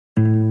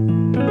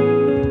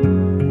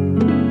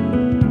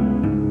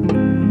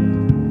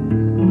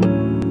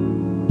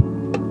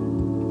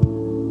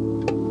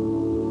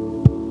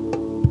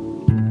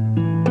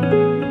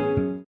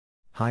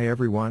Hi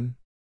everyone!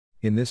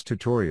 In this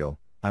tutorial,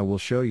 I will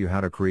show you how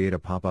to create a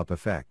pop-up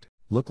effect.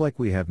 Look like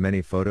we have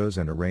many photos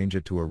and arrange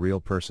it to a real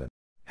person.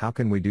 How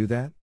can we do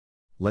that?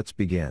 Let's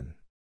begin.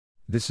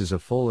 This is a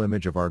full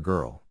image of our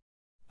girl.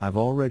 I've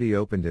already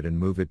opened it and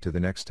move it to the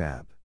next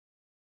tab.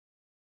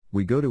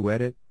 We go to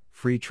Edit,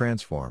 Free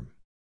Transform.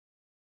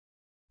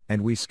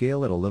 And we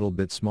scale it a little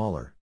bit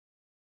smaller.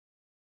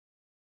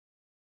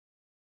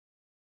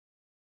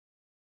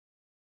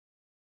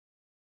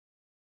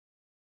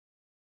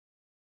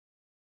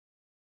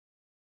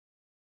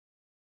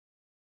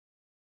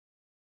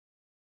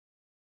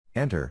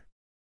 Enter.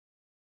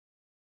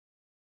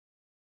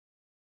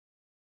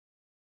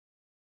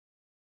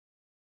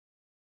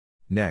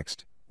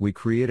 Next, we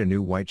create a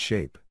new white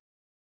shape.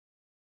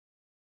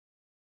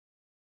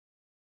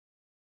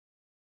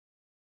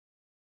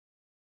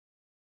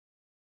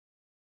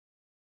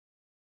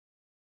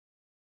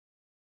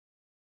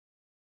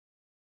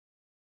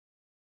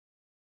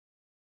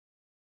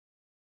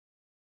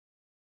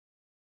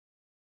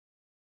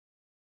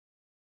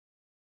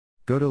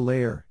 Go to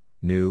Layer,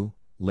 New,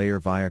 Layer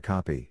via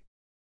Copy.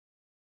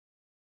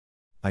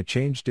 I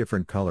change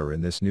different color in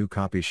this new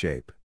copy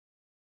shape.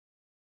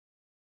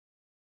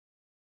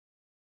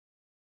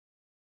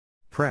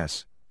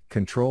 Press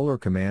Ctrl or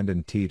Command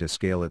and T to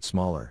scale it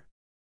smaller.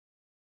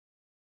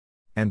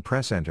 And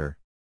press Enter.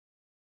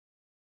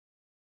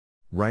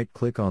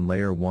 Right-click on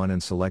Layer 1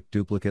 and select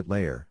Duplicate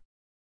Layer.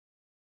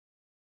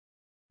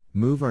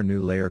 Move our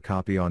new layer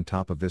copy on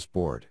top of this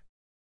board.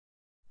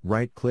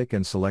 Right-click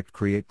and select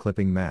Create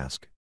Clipping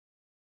Mask.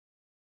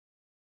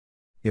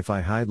 If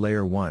I hide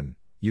Layer 1,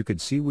 you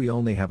could see we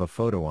only have a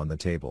photo on the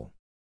table.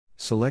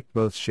 Select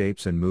both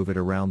shapes and move it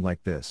around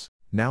like this.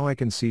 Now I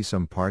can see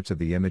some parts of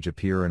the image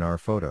appear in our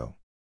photo.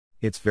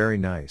 It's very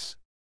nice.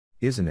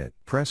 Isn't it?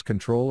 Press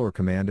Ctrl or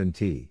Command and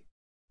T.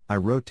 I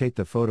rotate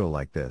the photo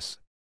like this.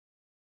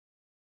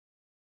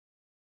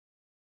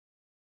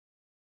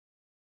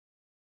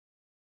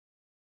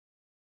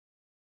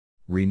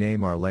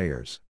 Rename our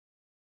layers.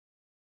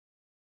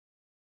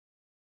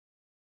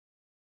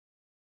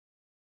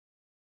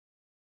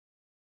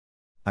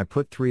 I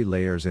put 3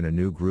 layers in a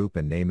new group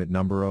and name it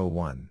number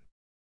 01.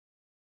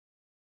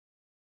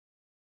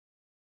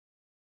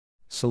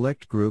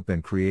 Select Group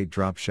and create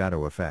Drop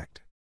Shadow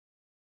Effect.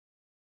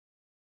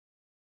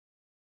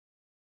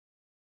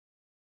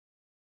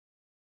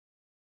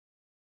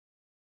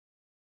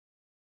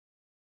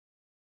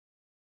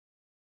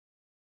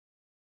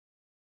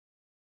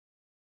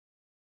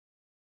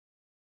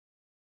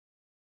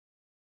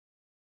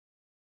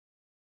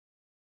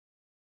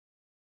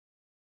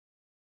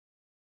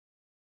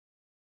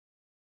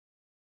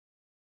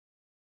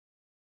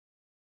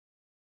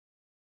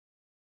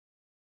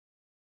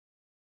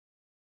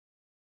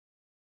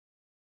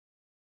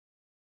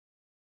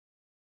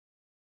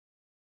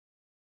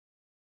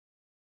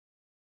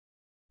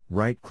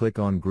 Right-click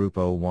on Group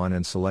 01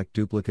 and select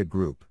Duplicate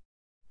Group.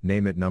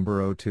 Name it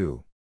number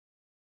 02.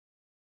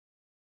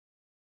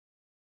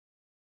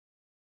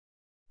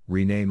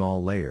 Rename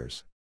all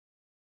layers.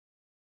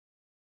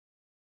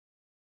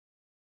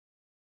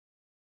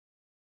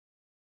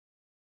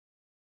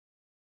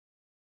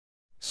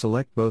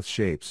 Select both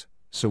shapes,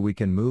 so we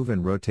can move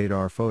and rotate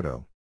our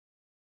photo.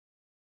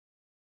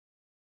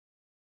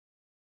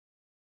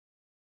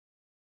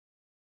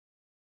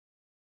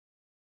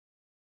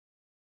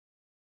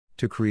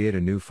 To create a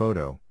new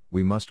photo,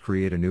 we must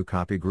create a new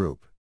copy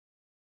group.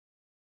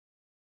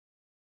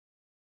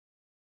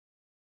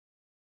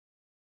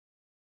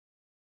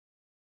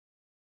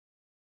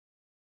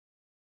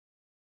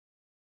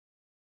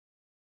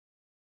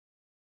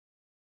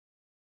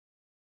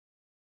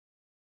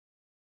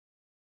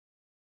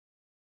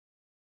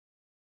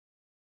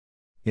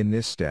 In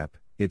this step,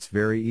 it's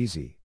very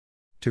easy.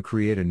 To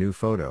create a new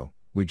photo,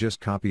 we just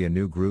copy a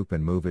new group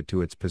and move it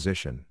to its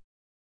position.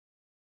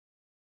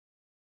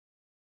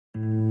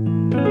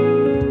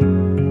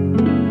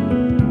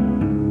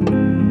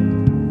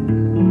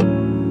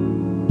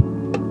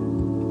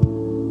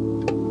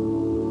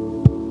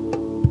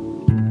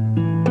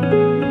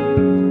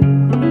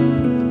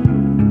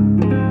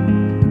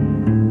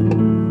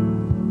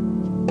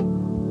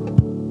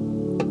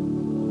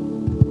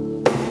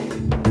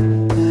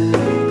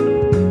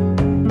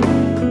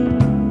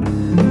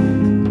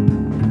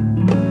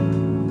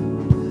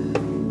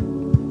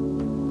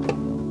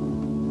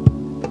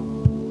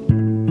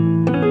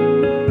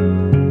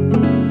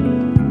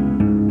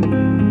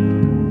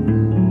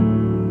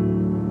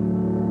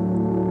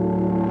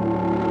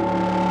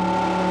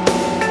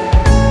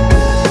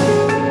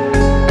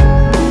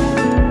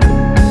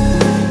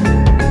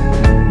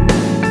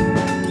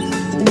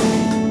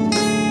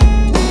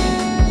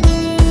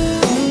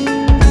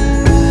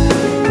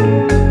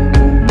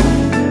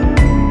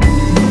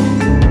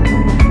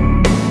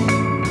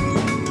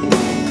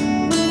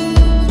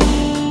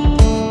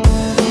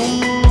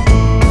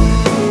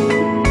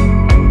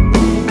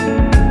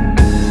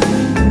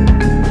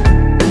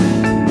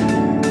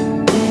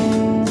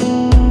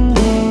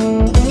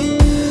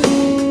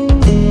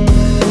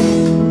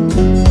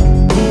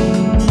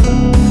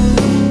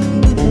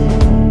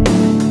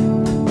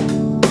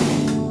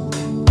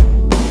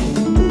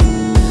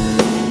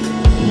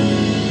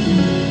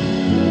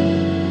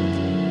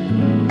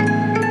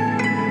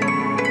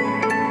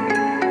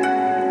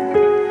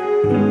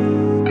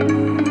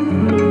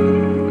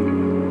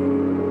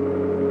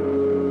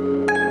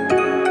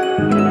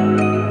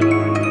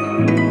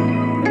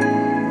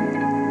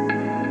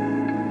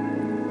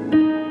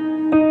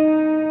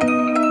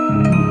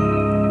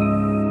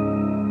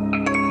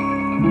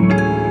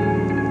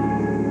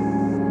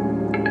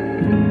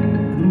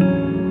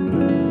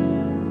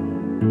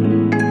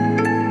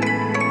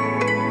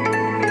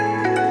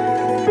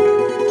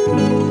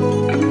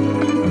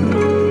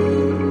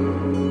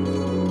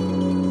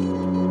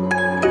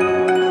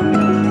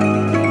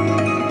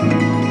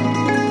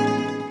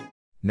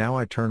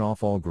 turn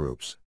off all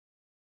groups.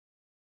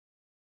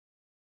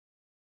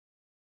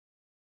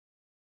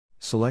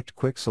 Select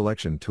Quick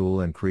Selection tool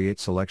and create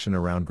selection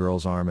around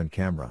girl's arm and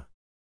camera.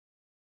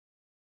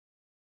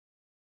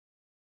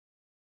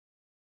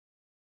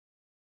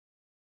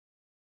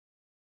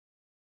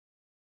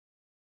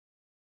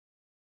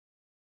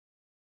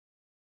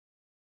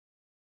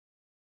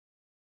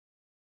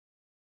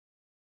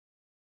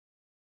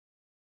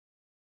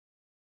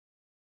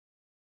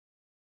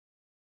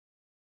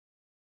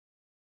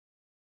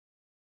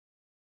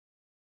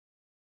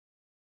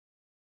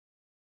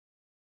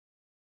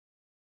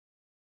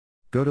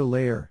 Go to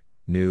Layer,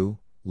 New,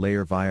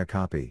 Layer via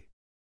Copy.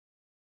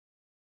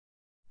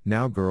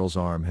 Now girl's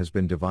arm has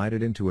been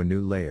divided into a new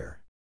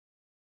layer.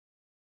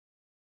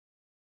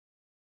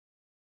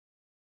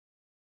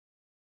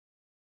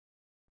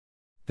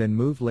 Then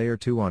move Layer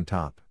 2 on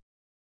top.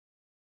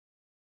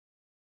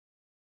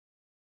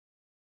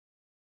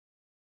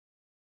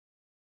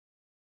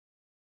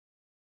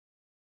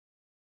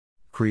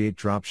 Create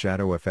drop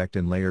shadow effect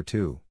in Layer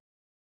 2.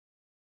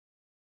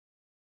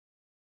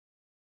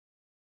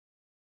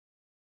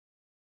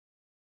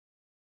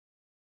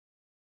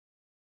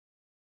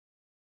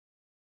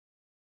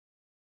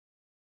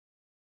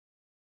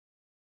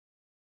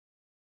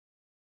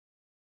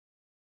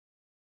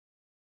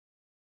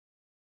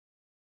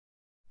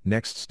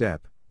 Next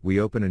step, we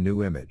open a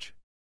new image.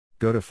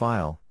 Go to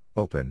File,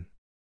 Open.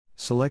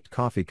 Select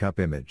Coffee Cup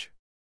Image.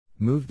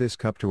 Move this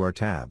cup to our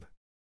tab.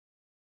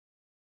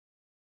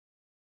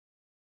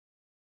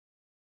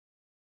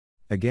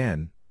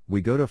 Again, we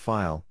go to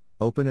File,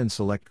 Open and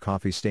select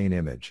Coffee Stain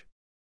Image.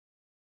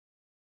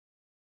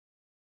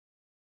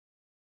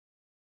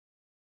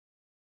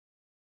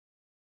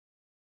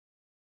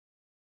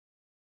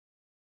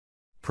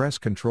 Press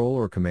Ctrl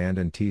or Command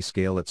and T,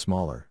 scale it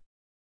smaller.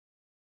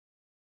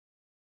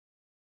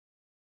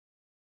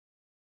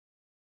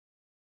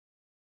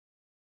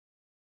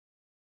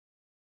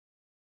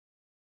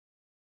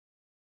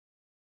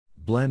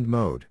 Blend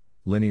mode,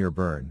 linear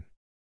burn.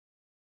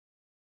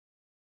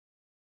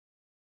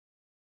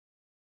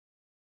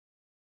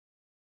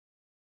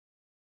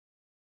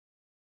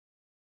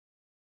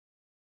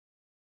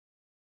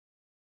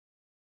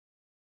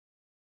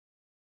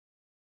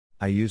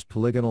 I use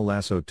polygonal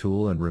lasso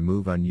tool and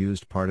remove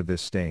unused part of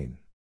this stain.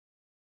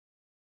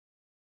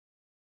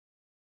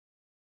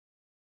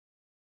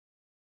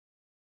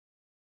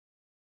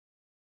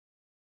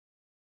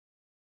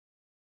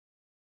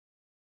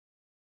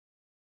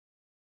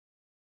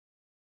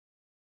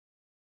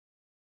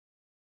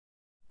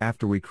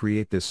 After we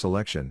create this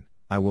selection,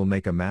 I will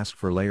make a mask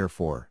for layer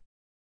 4.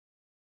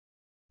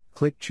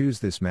 Click choose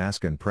this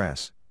mask and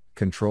press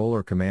Ctrl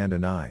or Command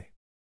and I.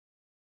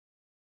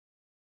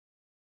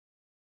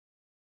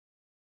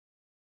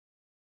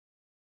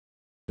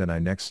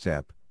 Then next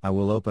step, I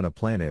will open a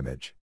plant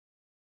image.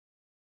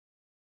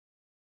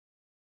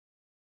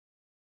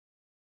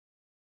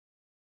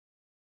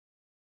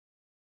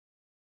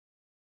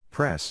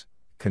 Press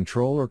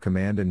Ctrl or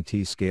Command and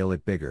T, scale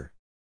it bigger.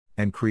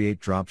 And create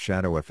drop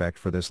shadow effect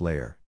for this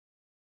layer.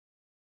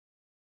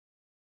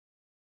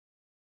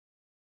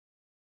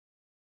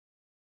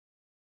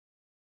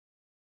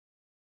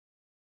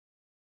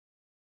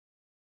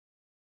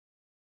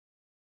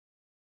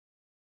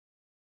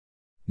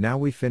 Now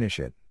we finish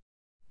it.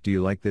 Do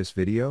you like this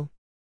video?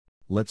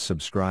 Let's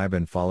subscribe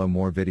and follow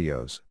more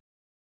videos.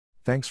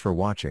 Thanks for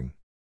watching.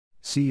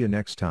 See you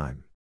next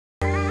time.